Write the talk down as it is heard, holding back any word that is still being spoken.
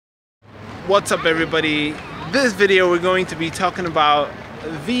What's up, everybody? This video we're going to be talking about a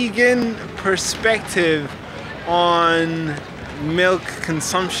vegan perspective on milk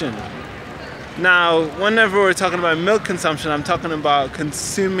consumption. Now, whenever we're talking about milk consumption, I'm talking about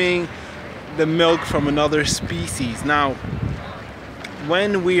consuming the milk from another species. Now,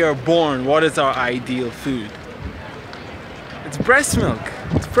 when we are born, what is our ideal food? It's breast milk.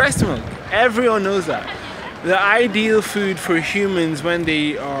 It's breast milk. Everyone knows that. The ideal food for humans when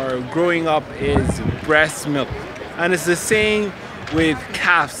they are growing up is breast milk. And it's the same with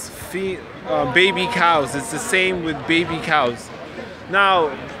calves, baby cows. It's the same with baby cows. Now,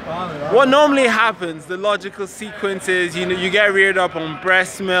 what normally happens, the logical sequence is, you get reared up on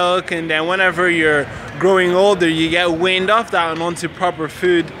breast milk, and then whenever you're growing older, you get weaned off that and onto proper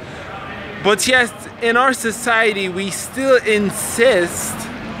food. But yes, in our society, we still insist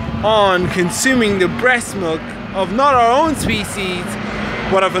on consuming the breast milk of not our own species,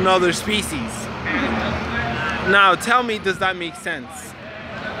 but of another species. Now, tell me, does that make sense?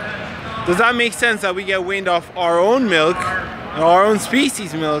 Does that make sense that we get weaned off our own milk, our own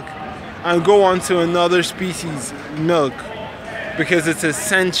species milk, and go on to another species milk because it's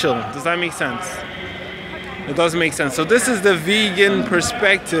essential? Does that make sense? It does make sense. So this is the vegan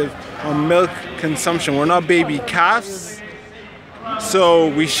perspective on milk consumption. We're not baby calves, so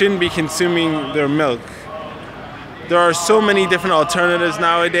we shouldn't be consuming their milk. There are so many different alternatives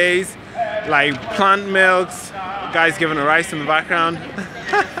nowadays, like plant milks. Guy's giving a rice in the background.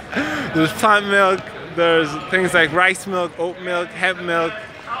 There's plant milk. There's things like rice milk, oat milk, hemp milk,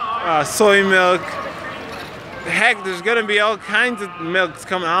 soy milk. Heck, there's gonna be all kinds of milks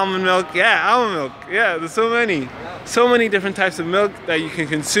coming. Almond milk, yeah, almond milk. Yeah, there's so many different types of milk that you can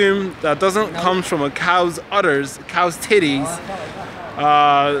consume that doesn't come from a cow's udders, cow's titties.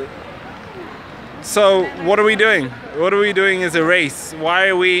 So what are we doing? What are we doing as a race? Why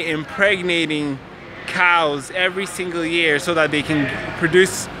are we impregnating cows every single year so that they can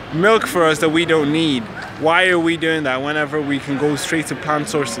produce milk for us that we don't need? Why are we doing that whenever we can go straight to plant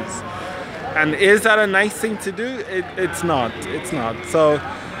sources? And is that a nice thing to do? It's not. It's not. So,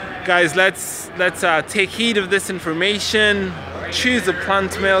 guys, let's take heed of this information. Choose the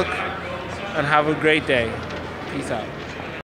plant milk, and have a great day. Peace out.